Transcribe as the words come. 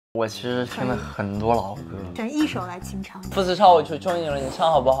我其实听了很多老歌，选一首来清唱。傅思超，我求求你了，你唱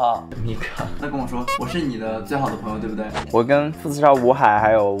好不好？Mika，他跟我说我是你的最好的朋友，对不对？我跟傅思超、吴海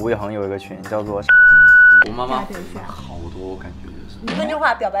还有吴宇恒有一个群，叫做我妈妈好多，我感觉就是1分钟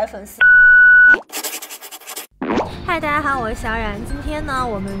话表白粉丝。嗨，大家好，我是小冉。今天呢，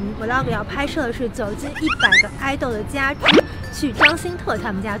我们 vlog 要拍摄的是走进100个爱豆的家居，去张星特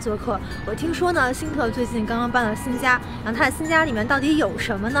他们家做客。我听说呢，星特最近刚刚搬了新家，然后他的新家里面到底有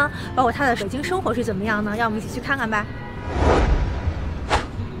什么呢？包括他的北京生活是怎么样呢？让我们一起去看看吧。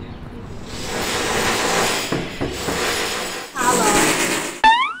Hello，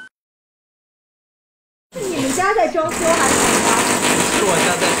 是你们家在装修还是怎么着？是我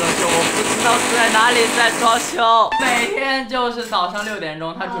家在装修，我不知道是在哪里在装修。每天就是早上6点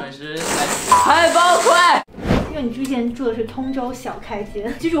钟，他准时来，很崩溃。因为你之前住的是通州小开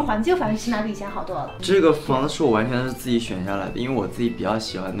间，居住环境反正起码比以前好多了。这个房子是我完全是自己选下来的，因为我自己比较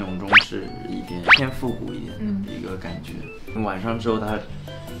喜欢那种中式一点、偏复古一点的一个感觉。晚上之后它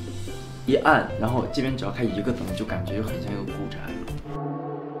一暗，然后这边只要开一个灯，就感觉就很像一个古宅。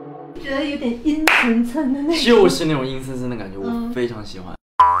觉得有点阴沉沉的那种，就是那种阴森森的感觉，我非常喜欢。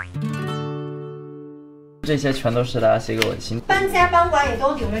这些全都是大家写给我的信，搬家搬馆也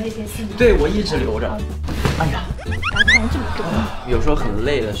都留着这些信。对，我一直留着。哎呀，看这么多，有时候很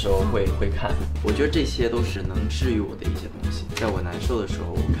累的时候会看。我觉得这些都是能治愈我的一些东西。在我难受的时候，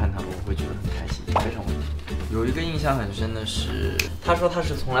我看他们，我会觉得很开心，非常温馨。有一个印象很深的是，他说他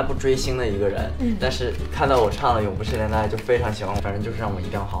是从来不追星的一个人，但是看到我唱了《永不失联的爱》就非常喜欢我，反正就是让我一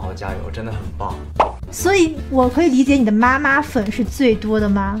定要好好加油，真的很棒。所以我可以理解你的妈妈粉是最多的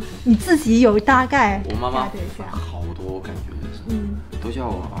吗？你自己有大概？我妈妈粉好多，我感觉就是，都叫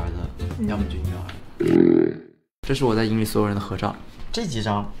我儿子，要么就女儿。这是我在营里所有人的合照，这几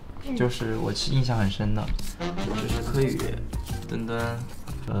张就是我印象很深的，这是柯宇、墩墩。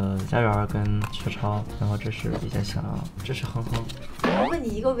家园跟薛超，然后这是李佳祥，这是哼哼。我问你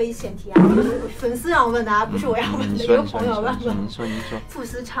一个危险题啊，粉丝让我问的啊，不是我要问的，一个朋友问的。你说。傅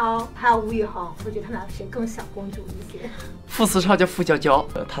思超还有吴宇恒，我觉得他们俩谁更小公主一些？傅思超叫傅娇娇，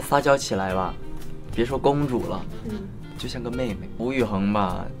她撒娇起来吧，别说公主了，就像个妹妹。吴宇恒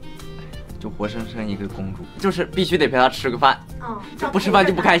吧，就活生生一个公主，就是必须得陪她吃个饭，不吃饭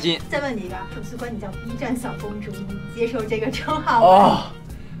就不开心。再问你一个，粉丝管你叫 B 站小公主，你接受这个称号吗？哦。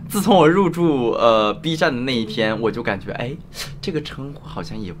自从我入驻B 站的那一天，我就感觉哎，这个称呼好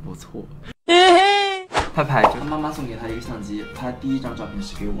像也不错。拍拍就是妈妈送给他一个相机，他第一张照片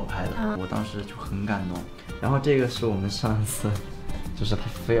是给我拍的，我当时就很感动。然后这个是我们上次，就是他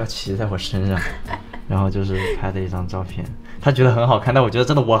非要骑在我身上，然后就是拍的一张照片，他觉得很好看，但我觉得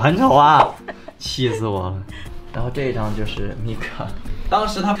真的我很丑啊，气死我了。然后这一张就是 Mika。当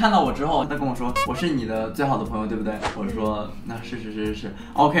时他看到我之后，他跟我说我是你的最好的朋友，对不对？我说那是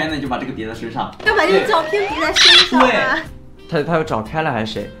OK， 那你就把这个叠在身上，要把这个照片叠在身上啊。对，他又找开了还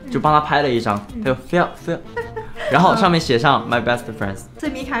是谁，就帮他拍了一张，他就 feel， 然后上面写上 my best friends。所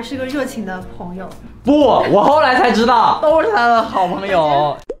以米卡是个热情的朋友。不，我后来才知道都是他的好朋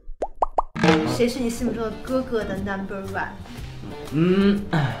友。谁是你心目中的哥哥的 No.1？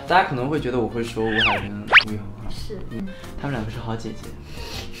大家可能会觉得我会说吴海跟吴宇恒，是，他们两个是好姐姐。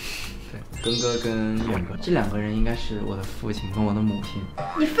对，根哥跟远哥，这两个人应该是我的父亲跟我的母亲。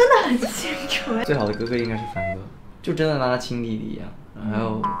你分得很清楚。最好的哥哥应该是凡哥，就真的拿他亲弟弟一样。还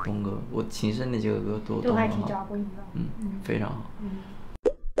有东哥，我寝室那几个哥都还挺照顾你的。非常好。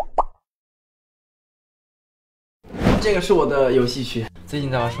这个是我的游戏区，最近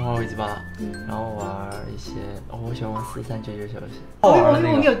在玩《生化危机8》，然后玩一些，我喜欢玩439这小游戏，好玩的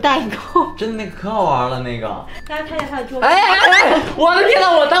那个。我有代购，真的那个可好玩了那个。大家看一下他的桌面。哎，我的天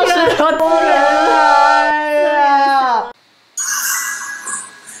呐，我当时可多人了。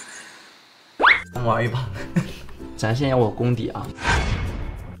玩一把，展现一下我功底啊！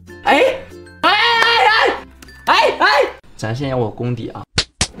展现一下我功底啊！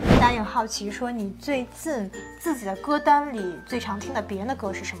大家也好奇说，你最近自己的歌单里最常听的别人的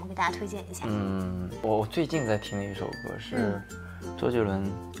歌是什么？给大家推荐一下。我最近在听的一首歌是周杰伦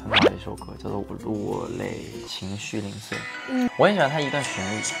很好的一首歌，叫做《我落我泪，情绪零碎》。我很喜欢他一段旋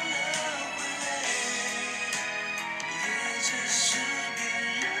律。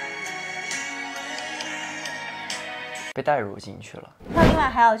被带入进去了。那另外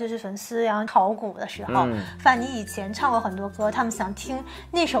还有就是粉丝然后考古的时候，反正你以前唱过很多歌，他们想听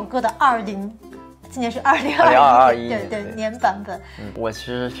那首歌的今年是2021，对年版本。我其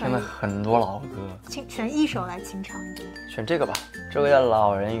实听了很多老歌，选一首来清唱一个。选这个吧，这个叫《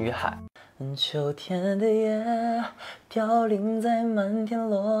老人与海》。秋天的夜，凋零在漫天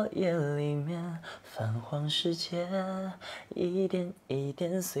落叶里面，泛黄世界一点一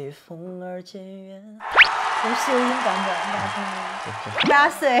点随风而渐远。不是修音版本，大家听到吗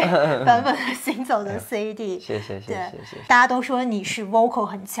？8岁版本的行走的 CD。谢谢。大家都说你是 vocal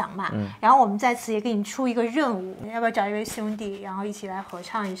很强嘛，然后我们在此也给你出一个任务，要不要找一位兄弟，然后一起来合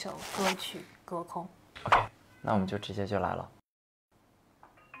唱一首歌曲《歌空》 ？OK， 那我们就直接就来了。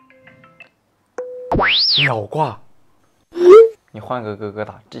秒挂！你换个哥哥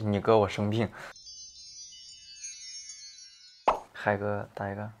打，这你哥我生病。海哥打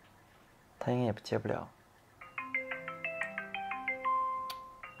一个，他应该也接不了。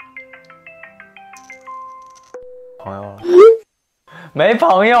朋友了，没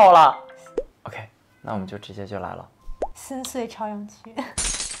朋友了。OK， 那我们就直接就来了。心碎朝阳区。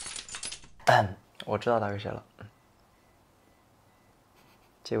我知道打给谁了。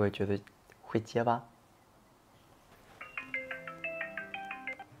这位绝对会接吧？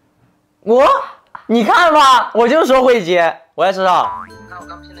你看吧，我就说会接，我也知道。你看我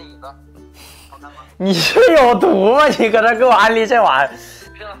刚拼的椅子，好看吗？你是有毒吗？你搁这给我安利这玩意儿？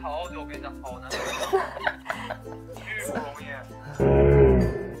拼了好久，我跟你讲，好难受，巨不容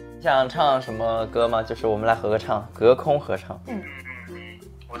易。想唱什么歌吗？就是我们来合个唱，隔空合唱。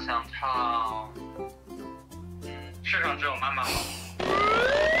我想唱，世上只有妈妈好。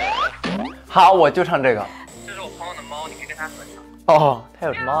好，我就唱这个。这是我朋友的猫，你可以跟他合唱。哦，他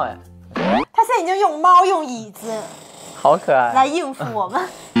有只猫哎。他现在已经用猫用椅子好可爱来应付我们。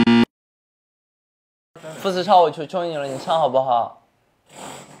傅思超，我求求你了，你唱好不好？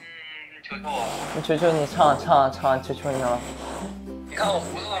求求我。你求求你唱，求求你了。你看我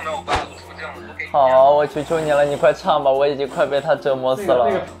胡子都没有刮，都出镜了，都给你。好，我求求你了，你快唱吧，我已经快被他折磨死了。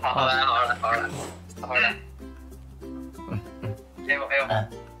好来。还有。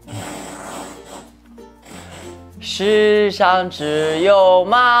世上只有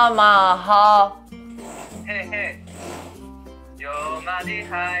妈妈好。嘿嘿，有妈的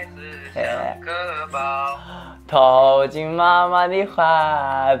孩子像个宝，投进妈妈的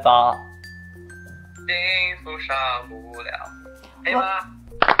怀抱，幸福少不了。嘿妈。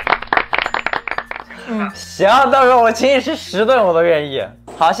行，到时候我请你吃10顿我都愿意。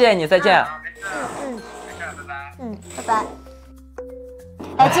好，谢谢你，再见。没事，拜拜。拜拜。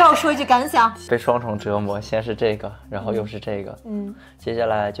来，最后说一句感想。被双重折磨，先是这个，然后又是这个。接下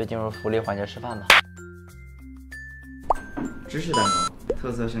来就进入福利环节，吃饭吧。芝士蛋糕，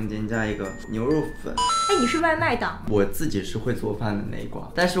特色生煎加一个牛肉粉。哎，你是外卖党？我自己是会做饭的那一挂，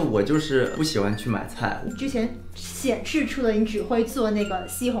但是我就是不喜欢去买菜。你之前显示出了你只会做那个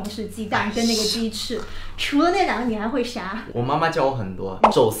西红柿鸡蛋跟那个鸡翅，除了那2个你还会啥？我妈妈教我很多，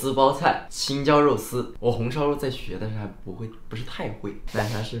手撕包菜、青椒肉丝。我红烧肉在学，但是还不是太会。奶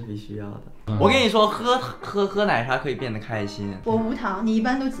茶是必须要的。我跟你说，喝奶茶可以变得开心。我无糖，你一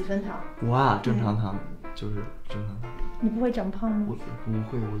般都几分糖？哇，正常糖就是正常糖。你不会长胖吗？我不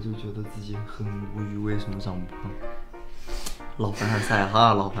会，我就觉得自己很无语，为什么长不胖？老凡尔赛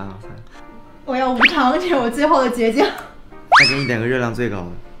哈，老凡尔赛。我要无糖，这是我最后的倔强。再给你点个热量最高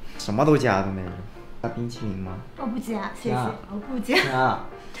的，什么都加的那种。加冰淇淋吗？我不加，谢谢，我不加。加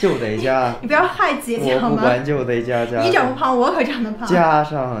就得加。你不要害倔强吗？我不管就得加。你长不胖，我可长得胖。加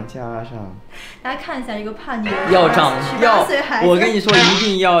上。大家看一下这个叛逆要长18岁孩子。我跟你说一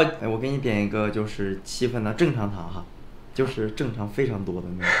定要，我给你点一个就是7分的正常糖哈。就是正常非常多的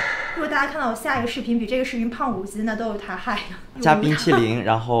那种。如果大家看到我下一个视频比这个视频胖5斤，那都有他害的。加冰淇淋，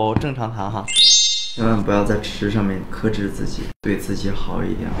然后正常糖哈。千万不要在吃上面克制自己，对自己好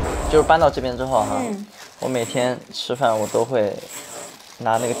一点。就是搬到这边之后哈，我每天吃饭我都会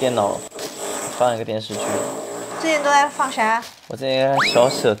拿那个电脑放一个电视剧。最近都在放啥？我最近小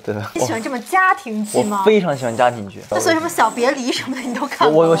舍得。你喜欢这么家庭剧吗？我非常喜欢家庭剧。那所以什么小别离什么的你都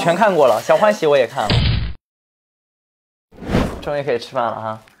看过？我全看过了，小欢喜我也看了。终于可以吃饭了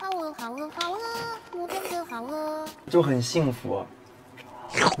哈！好饿，我真的好饿，就很幸福。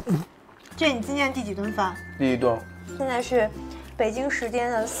这是你今天第几顿饭？第1顿。现在是北京时间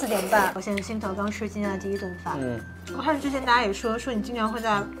的4点半，我现在心头刚吃今天的第1顿饭。我看之前大家也说你经常会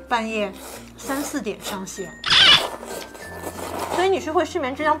在半夜3、4点上线，所以你是会睡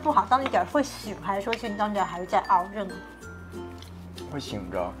眠质量不好，到那点会醒，还是说其实你到那点还是在熬着呢？会醒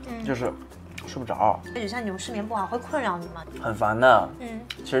着，就是睡不着。而且像你这种睡眠不好会困扰你吗？很烦的。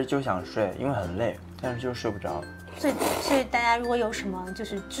其实就想睡，因为很累，但是就睡不着。所以大家如果有什么就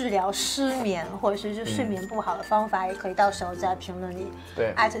是治疗失眠或者是就睡眠不好的方法，也可以到时候在评论里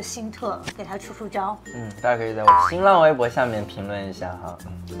对艾特星特给他出招。大家可以在我新浪微博下面评论一下哈。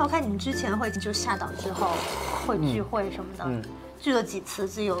我看你们之前会就下岛之后会聚会什么的，聚了几次，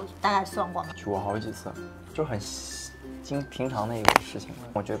自己有大概算过吗？聚过好几次，就很平常的一个事情。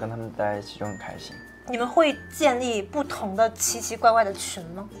我觉得跟他们在一起就很开心。你们会建立不同的奇奇怪怪的群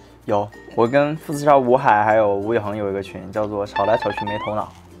吗？有，我跟副四少、吴海还有吴宇恒有一个群，叫做吵来吵去没头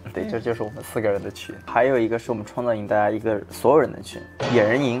脑。对，这就是我们4个人的群。还有一个是我们创造营大家一个所有人的群，野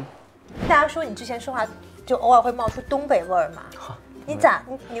人营。大家说你之前说话就偶尔会冒出东北味儿嘛？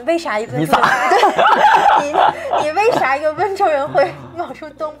你为啥一个你咋？你为啥一个温州人会冒出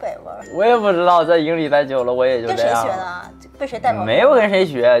东北味儿？我也不知道，在营里待久了，我也就这样。跟谁学的啊？被谁带跑？没有跟谁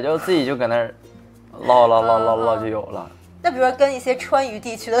学，就自己就搁那儿唠就有了。那比如说跟一些川渝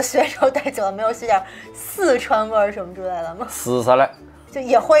地区的选手待久了，没有学点四川味儿什么之类的吗？死啥嘞？就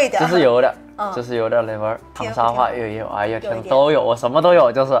也会一点，就是有点，就是有点那味儿。长沙话也有，哎呀天，都有，我什么都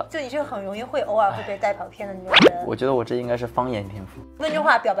有，就是。就你是很容易会偶尔会被带跑偏的那种人。我觉得我这应该是方言天赋。温州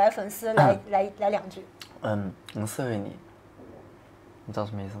话表白粉丝来2句。我适合你，你知道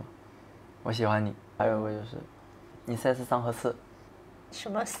什么意思吗？我喜欢你。还有一个就是，你3次3和4。什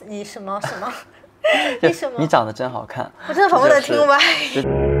么？你什么？你什么？你长得真好看。我真的朋友在听吗？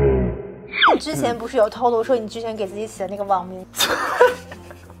你之前不是有透露说你之前给自己起的那个网名？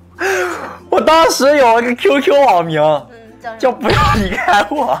我当时有一个 QQ 网名，叫不要离开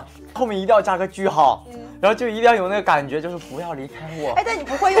我，后面一定要加个句号，然后就一定要有那个感觉，就是不要离开我。哎，但你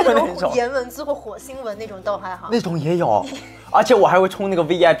不会用那种颜文字或火星文那种都还好。那种也有，而且我还会充那个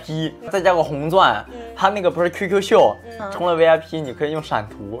VIP，再加个红钻。他那个不是 QQ 秀，充了 VIP 你可以用闪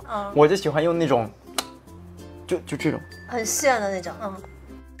图，我就喜欢用那种，就这种很炫的那种，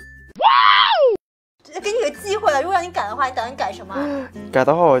给你个机会了，如果让你改的话，你打算改什么？改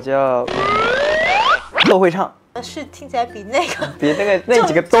的话，我叫特会唱。是听起来比那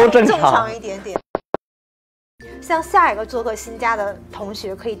几个都正常一点点。像下一个做客新家的同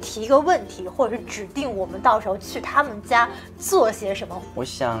学，可以提一个问题，或者是指定我们到时候去他们家做些什么。我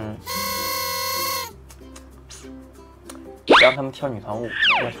想让他们跳女团舞，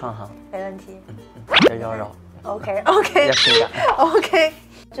要唱哈。没问题。要妖娆。OK。要性感。OK。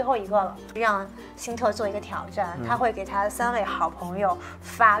最后一个了，让星特做一个挑战，他会给他3位好朋友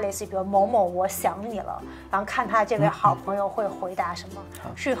发类似于比如某某我想你了，然后看他这位好朋友会回答什么，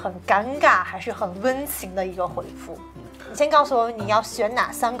是很尴尬还是很温情的一个回复。你先告诉我你要选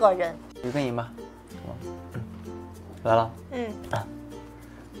哪3个人。于根莹吧。来了。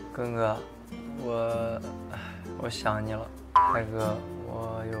根哥，我想你了。海哥，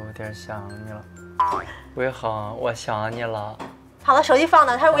我有点想你了。魏恒，我想你了。好了，手机放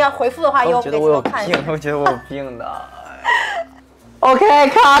那，他如果要回复的话，我觉得我有病，我觉得我有病的。OK，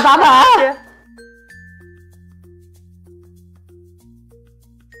 卡打牌。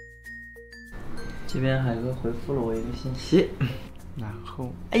这边海哥回复了我一个信息，然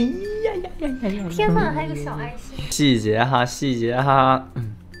后，哎呀！天哪，还有个小爱心。细节哈。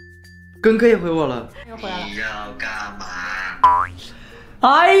根哥也回我了。又回来了。你要干嘛？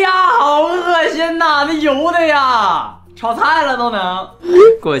哎呀，好恶心呐！那油的呀！炒菜了都能。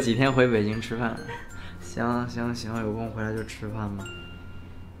过几天回北京吃饭。行，有空回来就吃饭吧。